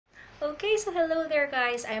Okay, so hello there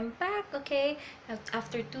guys, I'm back. Okay,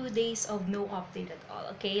 after 2 days of no update at all.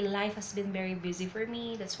 Okay, life has been very busy for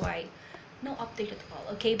me, that's why no update at all.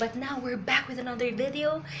 Okay, but now we're back with another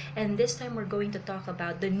video, and this time we're going to talk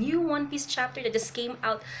about the new One Piece chapter that just came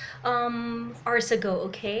out hours ago.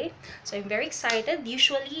 Okay, so I'm very excited.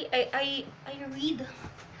 Usually I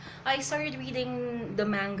started reading the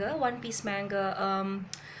manga, One Piece manga,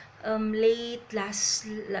 late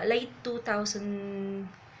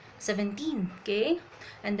 2017. Okay,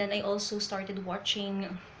 and then I also started watching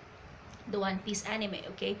the One Piece anime.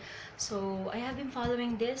 Okay, so I have been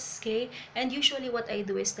following this. Okay, and usually what I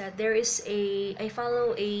do is that I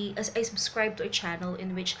subscribe to a channel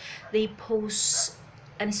in which they post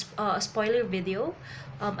a spoiler video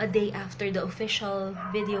a day after the official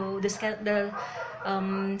video, the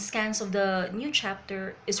scans of the new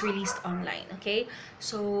chapter is released online. Okay,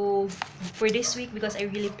 so for this week, because I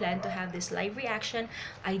really plan to have this live reaction,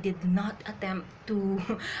 I did not attempt to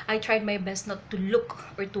I tried my best not to look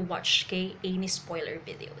or to watch, okay, any spoiler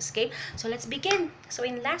videos. Okay, so let's begin. So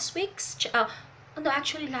in last week's no,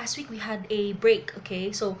 actually last week we had a break.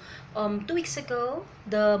 Okay, so 2 weeks ago,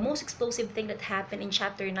 the most explosive thing that happened in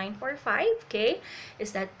chapter 945, okay,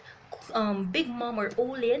 is that Big Mom, or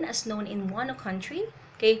O-lin as known in Wano country,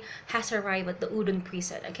 okay, has arrived at the Udon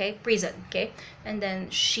prison. Okay, and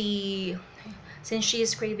then since she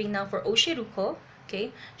is craving now for Oshiruko,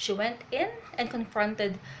 okay, she went in and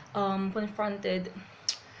confronted Queen,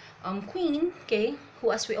 okay,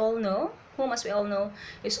 whom as we all know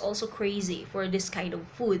is also crazy for this kind of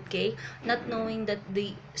food, okay, not knowing that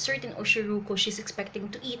the certain Oshiruko she's expecting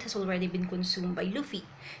to eat has already been consumed by Luffy,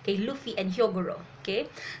 okay, Luffy and Hyogoro. Okay,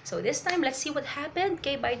 so this time let's see what happened.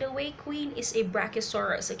 Okay, by the way, Queen is a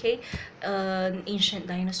Brachiosaurus, okay, an ancient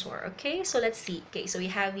dinosaur. Okay, so let's see. Okay, so we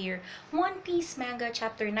have here One Piece manga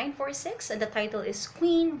chapter 946, and the title is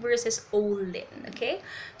Queen versus O-lin. Okay,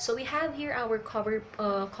 so we have here our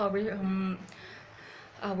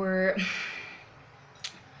our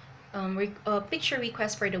picture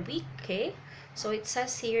request for the week. Okay, so it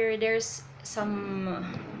says here there's some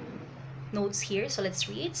notes here, so let's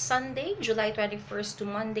read. Sunday, July 21st to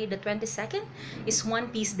Monday the 22nd is One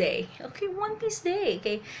Piece Day. Okay, One Piece Day.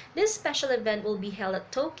 Okay, this special event will be held at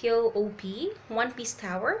Tokyo OP One Piece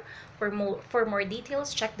Tower. For more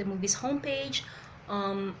details, check the movie's homepage,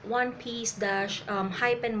 one piece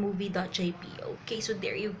movie.jp. Okay, so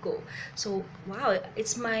there you go. So wow,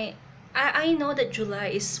 I know that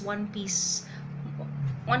July is One Piece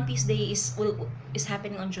Day is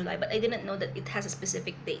happening on July, but I didn't know that it has a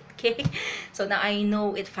specific date. Okay, so now I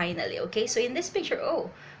know it finally. Okay, so in this picture,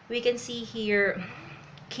 we can see here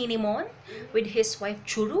Kinemon with his wife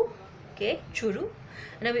Churu. Okay, Churu.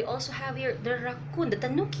 And then we also have here the raccoon, the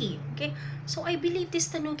tanuki. Okay, so I believe this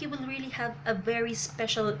tanuki will really have a very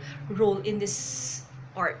special role in this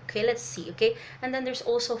arc. Okay, let's see. Okay, and then there's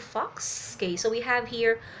also Fox. Okay, so we have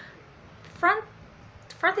here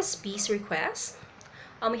frontispiece request.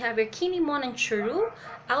 We have here Kinemon and Churu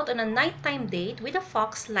out on a nighttime date with a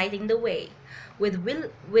fox lighting the way, with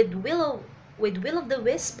Will of the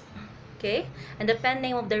Wisp. Okay, and the pen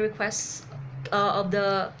name of the request of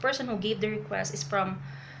the person who gave the request is from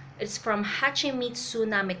Hachimitsu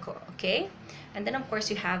Namiko. Okay, and then of course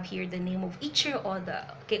you have here the name of Eiichiro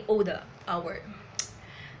Oda. Okay, Oda,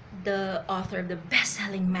 the author of the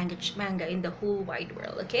best-selling manga in the whole wide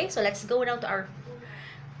world. Okay, so let's go now to our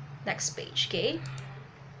next page.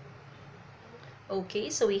 Okay,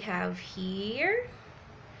 so we have here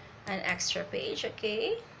an extra page.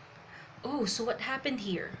 Okay, so what happened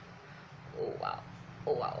here?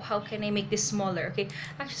 Oh wow, how can I make this smaller? Okay,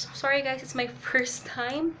 actually, sorry guys, it's my first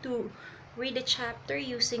time to read a chapter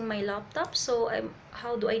using my laptop, so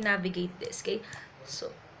how do I navigate this? Okay,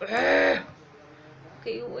 so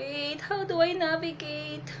okay, wait, how do I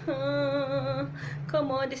navigate?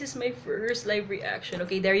 Come on, this is my first live reaction.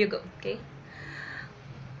 Okay, there you go. Okay,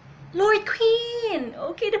 Lord Queen!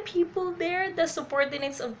 Okay, the people there, the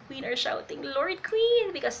subordinates of Queen are shouting, Lord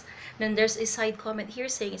Queen! Because then there's a side comment here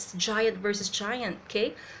saying it's giant versus giant.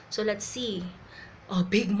 Okay, so let's see. Oh,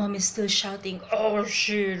 Big Mom is still shouting, oh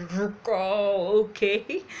shit, Ruko!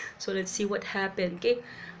 Okay, so let's see what happened. Okay,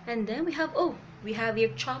 and then we have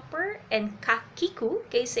here Chopper and Kiku,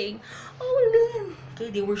 okay, saying, O-lin! Okay,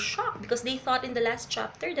 they were shocked because they thought in the last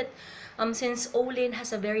chapter that since O-lin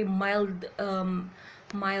has a very mild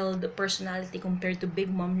personality compared to Big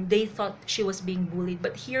Mom, they thought she was being bullied,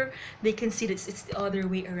 but here they can see that it's the other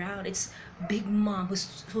way around. It's Big Mom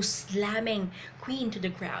who's slamming Queen to the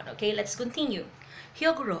ground. Okay, let's continue.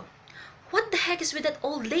 Hyogoro, what the heck is with that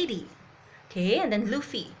old lady? Okay, and then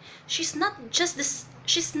Luffy, she's not just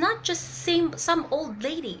some old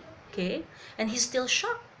lady. Okay, and he's still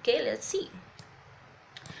shocked. Okay, let's see.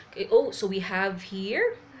 Okay, oh, so we have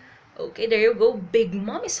here, okay, there you go, Big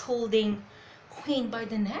Mom is holding Queen by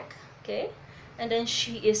the neck. Okay, and then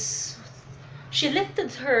she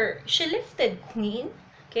lifted Queen.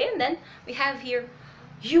 Okay, and then we have here,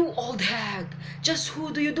 you old hag, just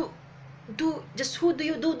who do you just who do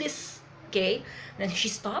you do this? Okay, and then she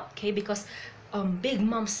stopped. Okay, because Big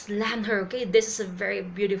Mom slammed her. Okay, this is a very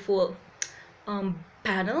beautiful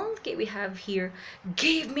panel. Okay, we have here,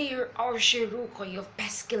 give me your Orshiruko, you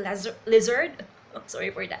pesky lizard. Oh, sorry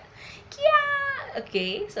for that. Yeah.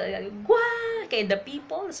 Okay, so Gwa! Okay, the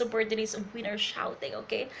people, the subordinates of Queen are shouting.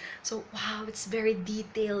 Okay, so wow, it's very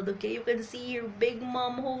detailed. Okay, you can see your Big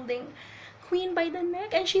Mom holding Queen by the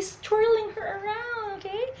neck, and she's twirling her around.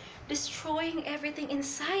 Okay, destroying everything in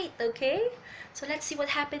sight. Okay, so let's see what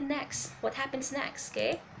happened next. What happens next?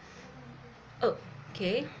 Okay. Oh,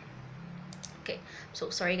 okay. Okay,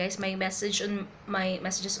 so sorry guys, my messages on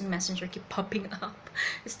Messenger keep popping up.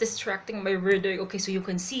 It's distracting my reading. Okay, so you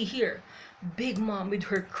can see here, Big Mom with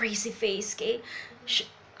her crazy face. Okay,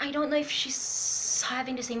 I don't know if she's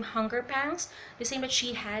having the same hunger pangs, the same that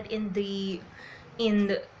she had in the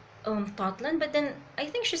Totland, but then I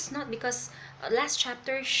think she's not, because last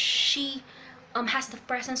chapter she has the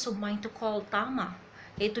presence of mind to call Tama.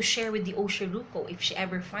 Okay, to share with the Oshiruko if she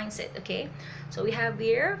ever finds it. Okay, so we have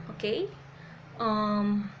here, okay,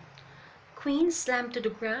 Queen slammed to the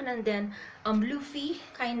ground, and then Luffy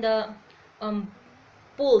kinda um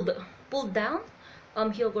pulled down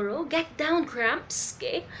Hyogoro. Get down, Cramps.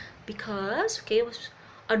 Okay, because okay, it was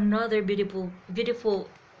another beautiful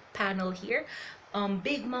panel here.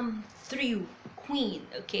 Big Mom threw Queen.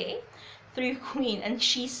 Okay, threw Queen, and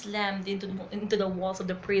she slammed into the walls of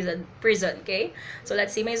the prison. Okay, so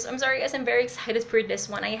let's see. I'm sorry guys, I'm very excited for this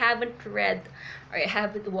one. I haven't read or I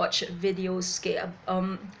haven't watched videos, okay,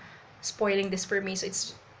 spoiling this for me, so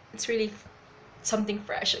it's really something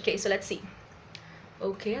fresh. Okay, so let's see.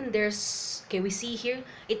 Okay, and there's, okay, we see here,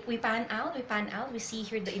 we pan out, we see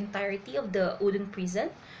here the entirety of the Odin prison.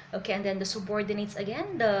 Okay, and then the subordinates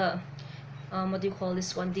again, the what do you call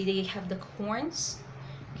this one, they have the horns.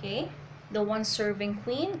 Okay, the one serving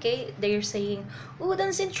Queen. Okay, they're saying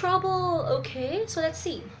Udon's in trouble. Okay, so let's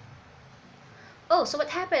see. Oh, so what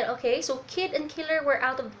happened? Okay, so Kid and Killer were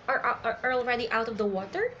are already out of the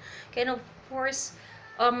water. Okay, and of course,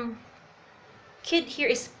 Kid here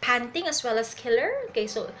is panting as well as Killer. Okay,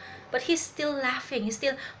 so but he's still laughing. He's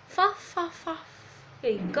still fa fa fa.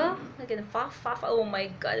 Okay, go again, fa fa fa. Oh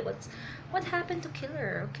my God, what happened to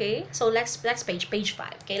Killer? Okay, so next page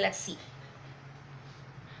 5. Okay, let's see.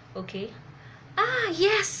 Okay. Ah,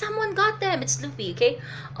 yes, someone got them. It's Luffy, okay?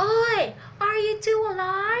 Oi, are you two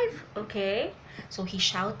alive? Okay. So he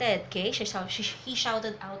shouted, okay? He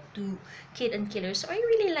shouted out to Kid and Killer. So I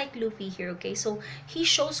really like Luffy here, okay? So he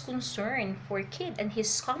shows concern for Kid and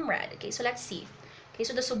his comrade, okay? So let's see. Okay,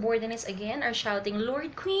 so the subordinates again are shouting,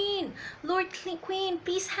 Lord Queen, Queen,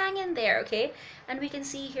 please hang in there, okay? And we can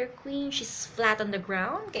see here Queen, she's flat on the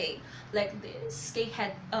ground, okay? Like this, okay?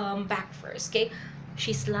 Head back first, okay?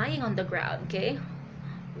 She's lying on the ground, okay?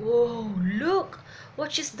 Whoa, look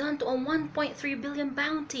what she's done to a 1.3 billion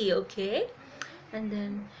bounty, okay? And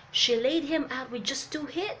then she laid him out with just 2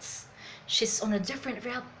 hits. She's on a different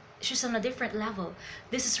level.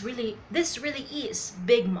 This really is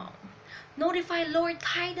Big Mom. Notify Lord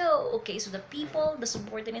Kaido. Okay, so the people, the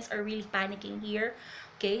subordinates are really panicking here.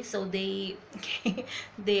 Okay, so they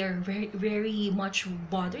are very much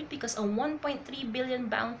bothered because a 1.3 billion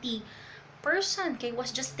bounty person, okay,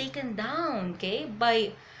 was just taken down, okay,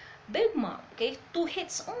 by Big Mom. Okay, 2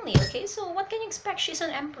 hits only. Okay, so what can you expect? She's an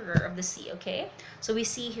emperor of the sea. Okay, so we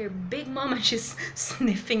see here Big Mom, and she's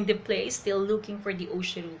sniffing the place, still looking for the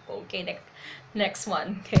Oshiruko. Okay, next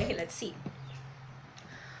one. Okay, let's see.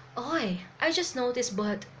 Oi, I just noticed,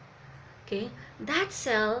 but okay, that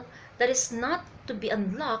cell that is not to be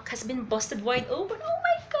unlocked has been busted wide open. Oh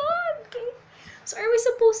my God. Okay, so are we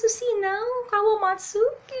supposed to see now Kawamatsu?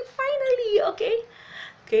 Okay, finally.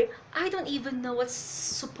 Okay, I don't even know what's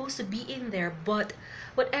supposed to be in there, but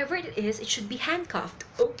whatever it is, it should be handcuffed.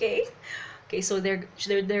 Okay, so they're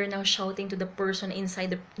now shouting to the person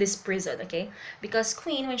inside this prison. Okay, because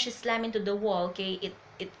Queen, when she slammed into the wall, okay,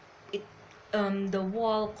 the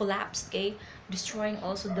wall collapsed. Okay, destroying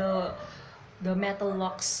also the metal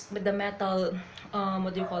locks, but the metal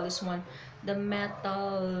what do you call this one? The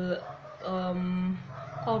metal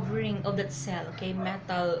covering of that cell. Okay,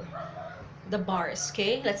 the bars.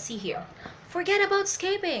 Okay, let's see here. Forget about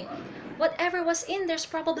escaping. Whatever was in there's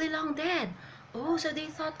probably long dead. Oh, so they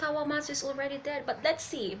thought Kawamatsu is already dead. But let's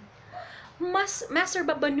see. Master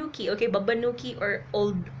Babanuki. Okay, Babanuki or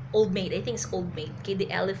old maid. I think it's old maid. Okay,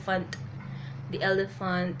 the elephant,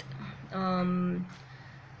 um,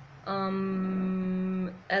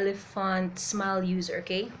 elephant smile user.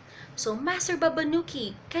 Okay, so Master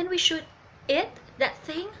Babanuki, can we shoot it? That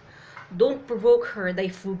thing? Don't provoke her,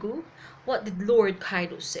 Daifugu. What did Lord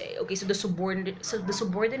Kaido say? Okay, so the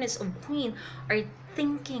subordinates of Queen are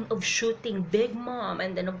thinking of shooting Big Mom,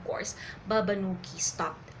 and then of course Babanuki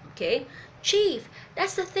stopped. Okay, Chief,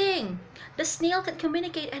 that's the thing. The snail can't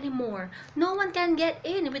communicate anymore. No one can get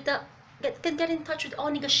in with the can get in touch with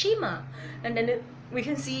Onigashima, and then we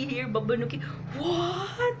can see here Babanuki.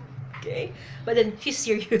 What? Okay, but then he's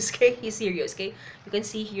serious. Okay, he's serious. Okay, you can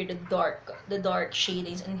see here the dark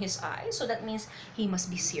shadings in his eyes, so that means he must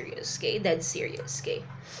be serious. Okay, dead serious. Okay,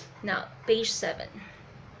 now page 7.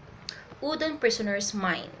 Udon prisoner's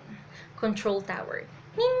mind control tower.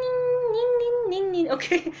 Nin nin nin nin nin nin.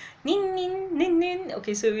 Okay, nin nin nin nin.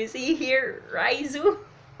 Okay, so we see here Raizo.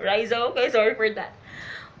 Okay, sorry for that.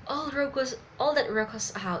 All that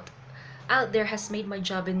Roko's out there has made my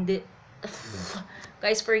job in the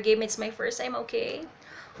guys, forgive me, it's my first time. Okay,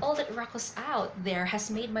 all that Roko's out there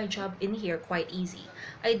has made my job in here quite easy.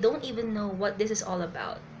 I don't even know what this is all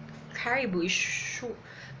about. Caribou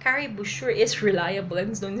sure is reliable.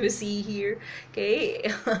 And don't we see here, okay,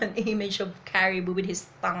 an image of Caribou with his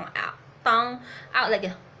tongue out like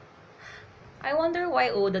a, I wonder why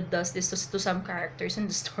Oda does this to some characters in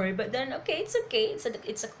the story, but then okay, it's okay.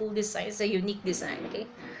 It's a cool design. It's a unique design. Okay,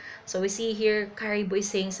 so we see here Caribou is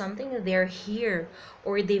saying something. They're here,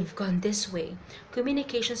 or they've gone this way.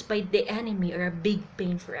 Communications by the enemy are a big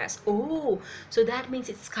pain for us. Oh, so that means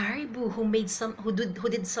it's Caribou who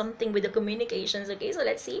did something with the communications. Okay, so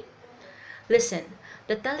let's see. Listen,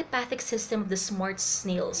 the telepathic system of the smart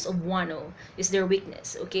snails of Wano is their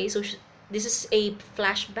weakness. Okay, so this is a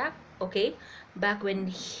flashback. Okay, back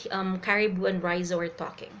when Caribou and Raizo were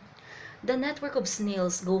talking. The network of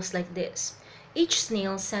snails goes like this. Each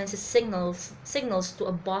snail sends its signals to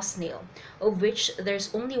a boss snail, of which there's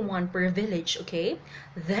only one per village, okay?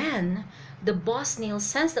 Then, the boss snail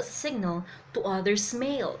sends that signal to other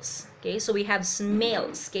snails, okay? So we have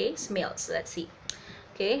snails, okay? Snails, let's see.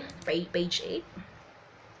 Okay, page 8.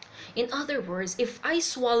 In other words, if I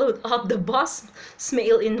swallowed up the boss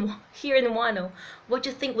snail here in Wano, what do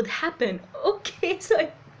you think would happen? Okay, so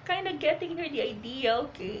I'm kind of getting here the idea.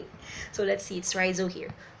 Okay, so let's see. It's Raizo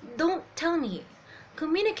here. Don't tell me.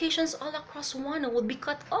 Communications all across Wano would be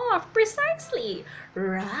cut off. Precisely.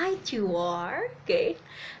 Right you are. Okay.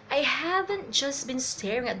 I haven't just been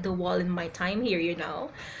staring at the wall in my time here, you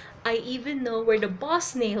know. I even know where the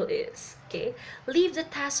boss snail is. Okay, leave the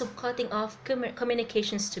task of cutting off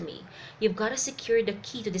communications to me. You've got to secure the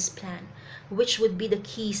key to this plan, which would be the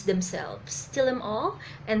keys themselves. Steal them all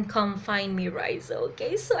and come find me, Raizo.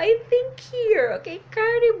 Okay, so I think here, okay,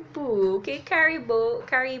 Caribou. Okay, Caribou.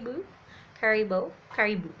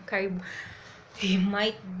 He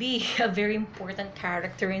might be a very important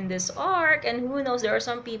character in this arc, and who knows, there are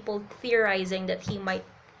some people theorizing that he might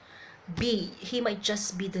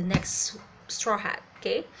just be the next Straw Hat.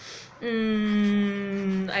 Okay,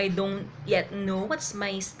 I don't yet know what's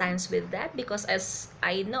my stance with that, because as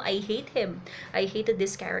I know, I hate him. I hated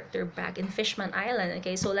this character back in Fishman Island.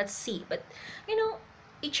 Okay, so let's see. But you know,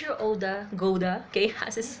 Ichiro Goda, okay,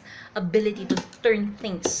 has his ability to turn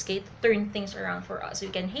things, okay, to turn things around for us. We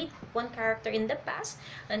can hate one character in the past,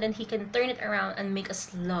 and then he can turn it around and make us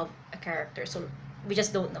love a character. So we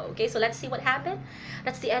just don't know. Okay, so let's see what happened.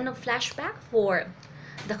 That's the end of flashback for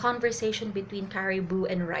the conversation between Caribou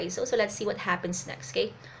and Raizo. So let's see what happens next.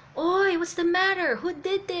 Okay, oi, what's the matter? Who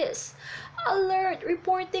did this? Alert,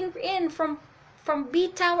 reporting in from B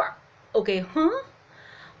Tower. Okay, huh?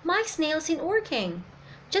 My snail's in working.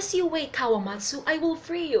 Just you wait, Kawamatsu. I will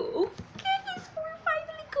free you. Okay, so we're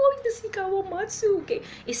finally going to see Kawamatsu. Okay,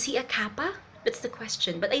 is he a kappa? That's the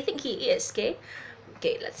question, but I think he is. Okay,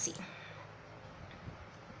 let's see.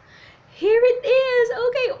 Here it is.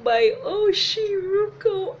 Okay, by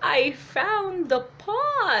Oshiruko, I found the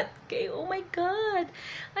pot. Okay, oh my god,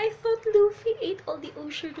 I thought Luffy ate all the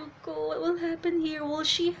Oshiruko. What will happen here? Will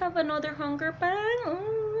she have another hunger pang?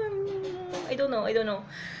 I don't know.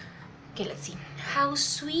 Okay, let's see. How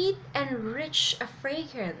sweet and rich a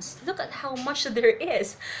fragrance. Look at how much there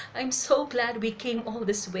is. I'm so glad we came all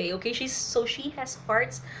this way. Okay, she has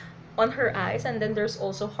hearts on her eyes, and then there's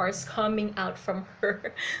also hearts coming out from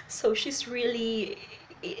her. So she's really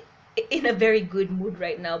in a very good mood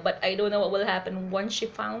right now. But I don't know what will happen once she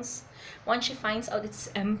finds out it's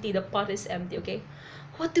empty. The pot is empty. Okay,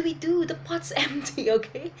 what do we do? The pot's empty.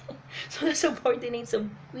 Okay, so the subordinates of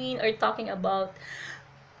Queen are talking about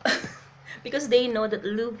because they know that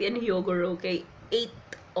Luffy and Hyogoro, okay, ate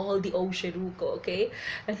all the Oshiruko, okay?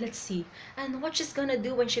 And let's see. And what she's gonna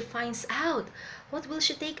do when she finds out? What will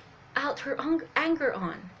she take out her anger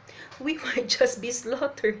on? We might just be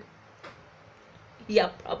slaughtered. Yeah,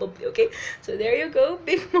 probably, okay? So there you go.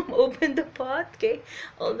 Big Mom opened the pot, okay?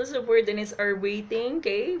 All the subordinates are waiting,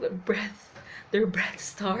 okay? With breath, their breath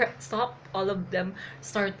stop. All of them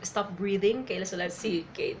stop breathing, okay? So let's see,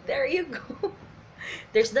 okay? There you go.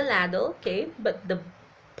 There's the ladle, okay? But the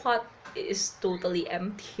pot is totally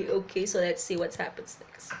empty, okay? So let's see what happens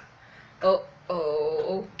next. Oh,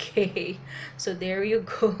 okay. So there you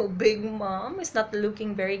go. Big Mom is not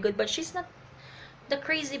looking very good, but she's not the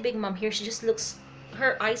crazy Big Mom here. She just looks,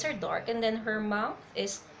 her eyes are dark, and then her mouth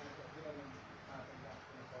is,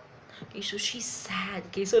 okay, so she's sad.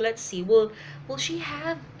 Okay, so let's see. Will she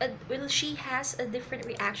has a different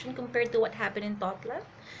reaction compared to what happened in Totland?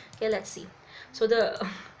 Okay, let's see. So the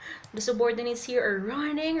the subordinates here are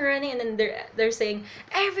running, and then they're saying,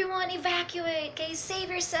 "Everyone evacuate! Okay, save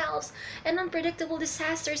yourselves! An unpredictable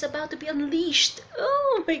disaster is about to be unleashed."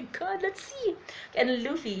 Oh my God! Let's see. And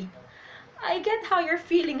Luffy, I get how you're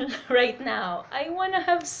feeling right now. I wanna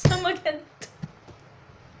have some again.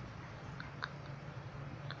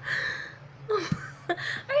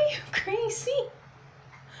 Are you crazy?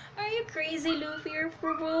 Are you crazy, Luffy? You're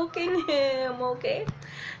provoking him, okay?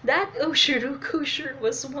 That Oshiruko sure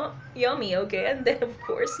was yummy, okay? And then, of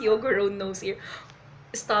course, Yogoro knows here,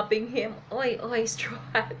 stopping him. Oi, oi, straw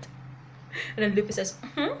hat. And then Luffy says,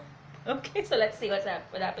 okay, so let's see what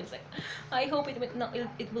happens. Like, I hope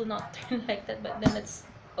it will not turn like that, but then it's,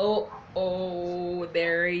 oh,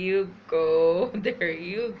 there you go. There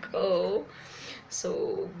you go.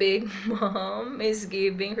 So Big Mom is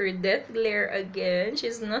giving her death glare again.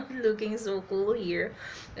 She's not looking so cool here.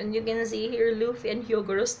 And you can see here Luffy and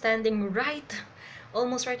Hyogoro standing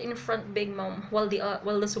almost right in front Big Mom, while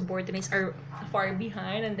the subordinates are far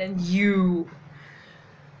behind. And then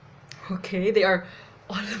okay, they are,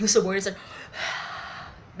 all of the subordinates are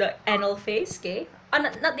the anal face, okay?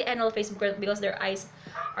 Not the anal face, because their eyes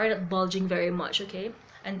are not bulging very much, okay?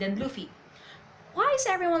 And then Luffy, why is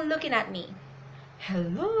everyone looking at me?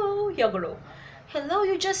 Hello, Hyogoro. Hello,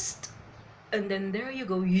 you just... And then there you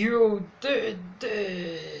go. You did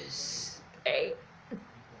this. Hey.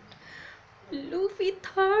 Luffy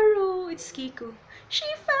Taro, it's Kiku. She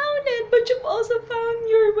found it, but you've also found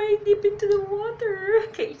your way deep into the water.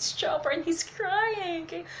 Okay, it's Chopper and he's crying.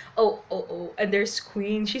 Okay. Oh. And there's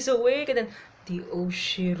Queen. She's awake. And then the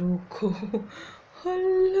Oshiruko.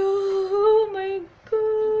 Hello, my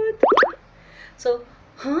God. So,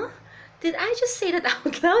 huh? Did I just say that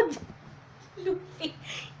out loud? Luffy.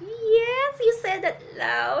 Yes, you said that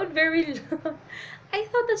loud, very loud. I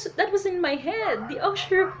thought that was in my head. The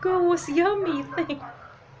Oshiruko was yummy thing.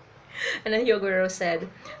 And then Yogoro said,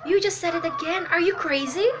 you just said it again. Are you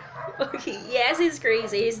crazy? Okay, yes, he's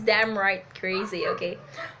crazy. He's damn right crazy, okay?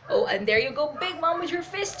 Oh, and there you go, Big Mom, with your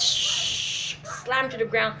fist. Shh, slam to the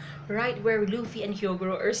ground right where Luffy and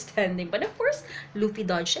Hyogoro are standing. But of course, Luffy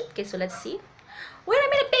dodged it. Okay, so let's see. Wait a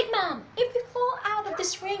minute, Big Mom! If we fall out of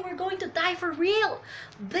this ring, we're going to die for real!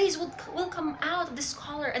 Blaze will come out of this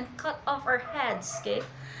collar and cut off our heads, okay?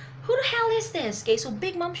 Who the hell is this? Okay, so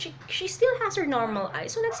Big Mom, she still has her normal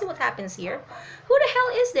eyes. So let's see what happens here. Who the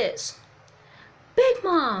hell is this? Big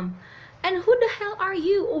Mom! And who the hell are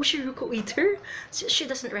you, Oshiruko Eater? She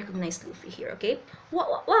doesn't recognize Luffy here, okay?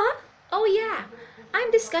 What? Oh yeah,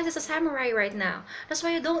 I'm disguised as a samurai right now. That's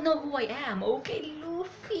why you don't know who I am. Okay,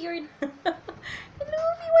 Luffy, you're...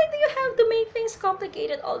 Luffy, why do you have to make things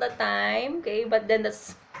complicated all the time? Okay, but then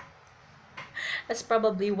that's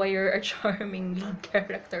probably why you're a charming lead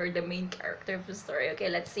character, the main character of the story. Okay,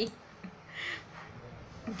 let's see.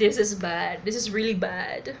 This is bad. This is really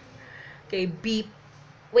bad. Okay, beep.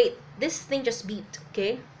 Wait, this thing just beeped,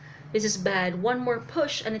 okay? This is bad. One more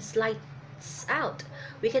push and it's lights out.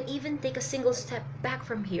 We can even take a single step back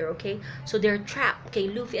from here, okay? So they're trapped, okay?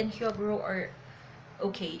 Luffy and Hyogoro are...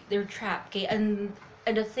 Okay, they're trapped, okay? And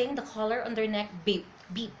the thing, the collar on their neck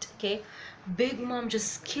beeped, okay? Big Mom,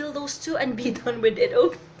 just kill those two and be done with it,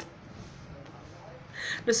 okay?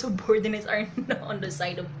 The subordinates are not on the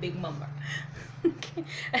side of Big Mom. Okay,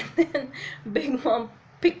 and then Big Mom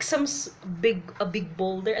picked a big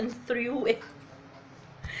boulder and threw it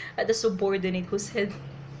at the subordinate who said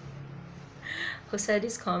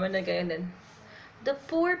his comment again. And then, the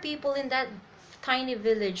poor people in that tiny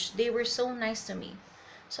village, they were so nice to me.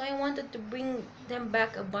 So I wanted to bring them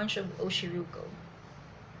back a bunch of Oshiruko.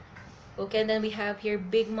 Okay, and then we have here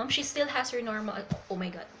Big Mom. She still has her normal... Oh my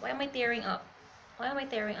God. Why am I tearing up? Why am I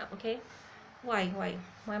tearing up, okay? Why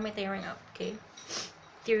am I tearing up, okay?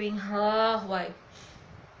 Why?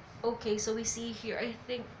 Okay, so we see here, I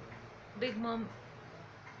think Big Mom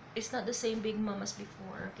is not the same Big Mom as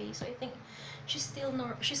before. Okay, so I think she's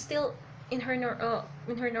still in her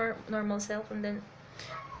normal self, and then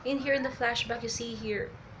in here in the flashback you see here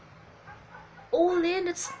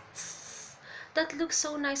O-lin. That looks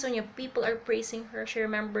so nice on you. People are praising her. She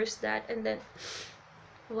remembers that, and then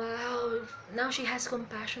wow, now she has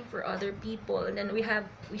compassion for other people. And then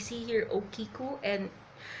we see here Okiku and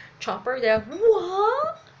Chopper. They're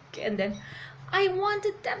what? Okay, and then I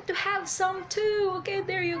wanted them to have some too. Okay,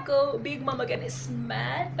 there you go. Big Mom again is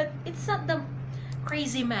mad, but it's not the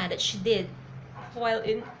crazy mad that she did while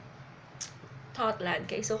in Totland.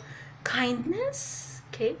 Okay, so kindness.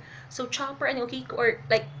 Okay, so Chopper and Okiku are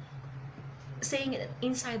like saying it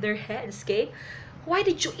inside their heads. Okay, why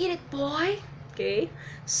did you eat it, boy? Okay,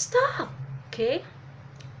 stop. Okay,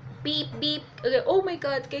 beep beep. Okay, oh my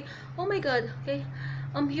god. Okay, oh my god. Okay,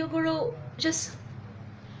 Hyogoro just,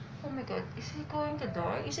 oh my god, is he going to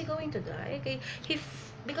die? Is he going to die? Okay,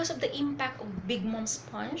 because of the impact of Big Mom's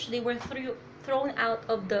punch, they were thrown out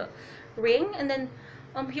of the ring, and then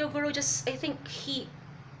Hyogoro just, I think he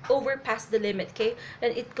overpassed the limit. Okay,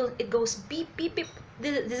 and it goes beep beep beep.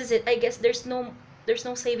 This is it. I guess there's no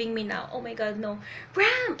saving me now. Oh my god, no.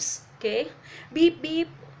 Ramps. Okay, beep beep.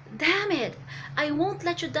 Damn it, I won't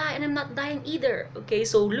let you die, and I'm not dying either. Okay,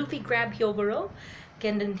 so Luffy grabbed Hyogoro,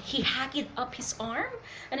 and then he hacked up his arm,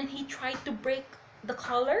 and then he tried to break the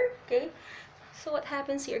collar. Okay, so what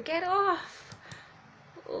happens here? Get off.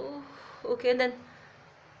 Oh, okay, and then,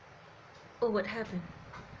 oh, what happened?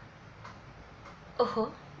 Uh-huh,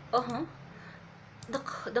 uh-huh.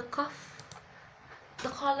 The cuff, the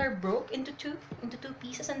collar broke into two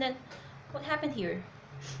pieces, and then what happened here?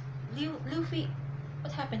 Luffy,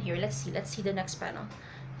 what happened here? Let's see the next panel.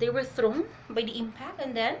 They were thrown by the impact,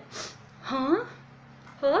 and then, huh?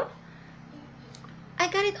 Huh? I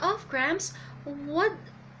got it off, Gramps. What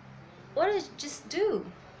did I just do?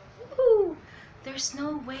 Ooh, there's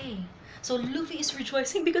no way. So Luffy is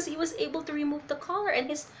rejoicing because he was able to remove the collar, and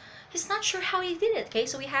he's not sure how he did it. Okay,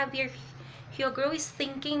 so we have here Hyogoro is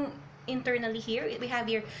thinking internally here. We have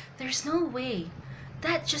here, there's no way.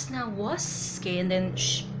 That just now was, okay, and then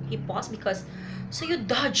he paused because, so you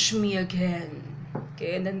dodged me again.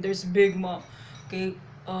 Okay, and then there's Big Mom. Okay,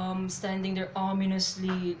 standing there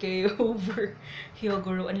ominously, okay, over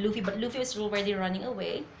Hyogoro and Luffy, but Luffy was already running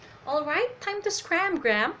away. All right, time to scram,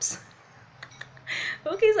 Gramps.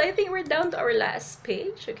 Okay, so I think we're down to our last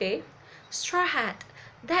page. Okay, Straw Hat,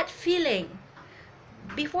 that feeling.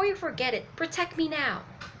 Before you forget it, protect me now.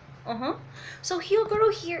 So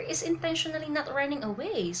Hyogoro here is intentionally not running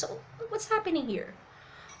away. So what's happening here?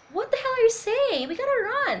 What the hell are you saying? We gotta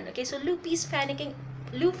run. Okay, so Luffy is panicking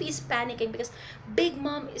because Big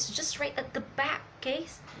Mom is just right at the back, okay,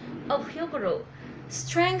 of Hyogoro.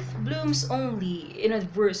 Strength blooms only in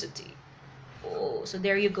adversity. Oh, so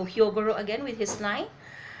there you go, Hyogoro again with his line.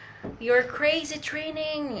 You're crazy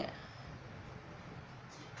training.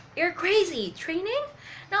 You're crazy training?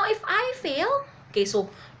 Now if I fail, okay, so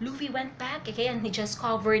Luffy went back, okay, and he just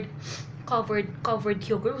covered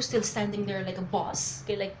Hyogoro, who's still standing there like a boss,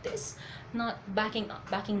 okay, like this, not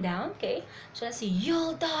backing down. Okay, so let's see,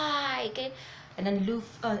 you'll die. Okay, and then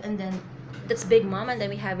and then that's Big Mom, and then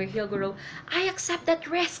we have here Hyogoro, I accept that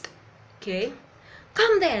risk. Okay,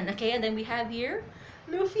 come then. Okay, and then we have here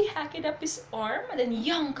Luffy hacking up his arm, and then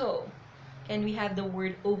Yonko, and we have the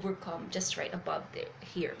word overcome just right above there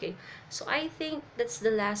here. Okay, so I think that's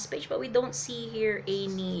the last page, but we don't see here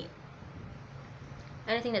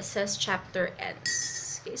anything that says chapter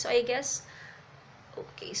ends. Okay, so I guess,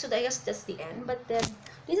 okay, so I guess that's the end. But then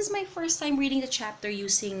this is my first time reading the chapter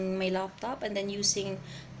using my laptop and then using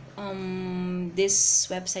this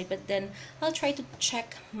website, but then I'll try to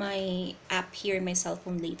check my app here in my cell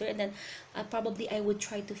phone later, and then probably I would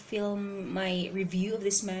try to film my review of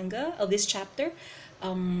this manga, of this chapter,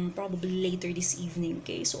 probably later this evening.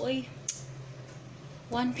 Okay, so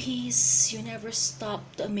One Piece, you never stop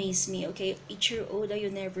to amaze me. Okay, Eiichiro Oda,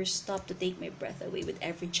 you never stop to take my breath away with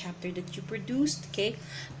every chapter that you produced. Okay,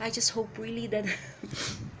 I just hope really that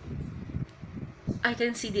I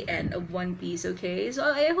can see the end of One Piece. Okay, so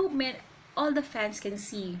I hope, man, all the fans can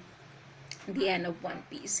see the end of One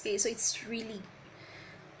Piece. Okay, so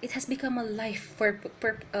it has become a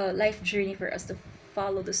life journey for us to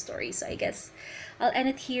follow the story. So I guess I'll end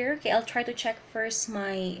it here. Okay, I'll try to check first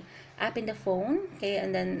my app in the phone, okay,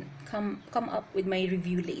 and then come up with my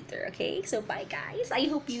review later. Okay, so bye guys, I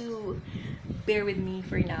hope you bear with me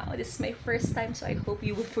for now. This is my first time, so I hope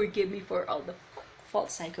you will forgive me for all the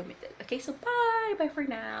faults I committed. Okay, so bye for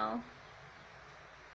now.